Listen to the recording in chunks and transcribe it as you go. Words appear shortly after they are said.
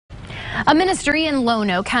A ministry in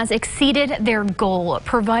Lonoke has exceeded their goal,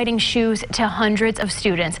 providing shoes to hundreds of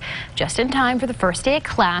students just in time for the first day of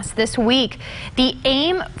class this week. The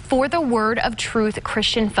aim for the Word of Truth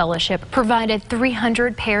Christian Fellowship provided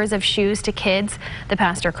 300 pairs of shoes to kids. The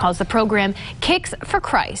pastor calls the program Kicks for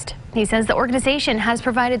Christ. He says the organization has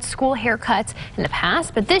provided school haircuts in the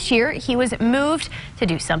past, but this year he was moved to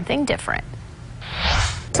do something different.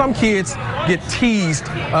 Some kids get teased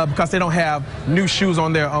because they don't have new shoes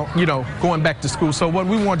on their own, going back to school. So what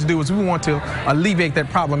we want to do is we want to alleviate that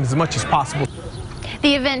problem as much as possible.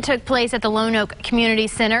 The event took place at the Lonoke Community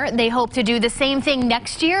Center. They hope to do the same thing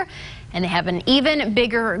next year, and they have an even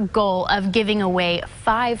bigger goal of giving away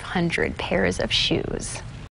 500 pairs of shoes.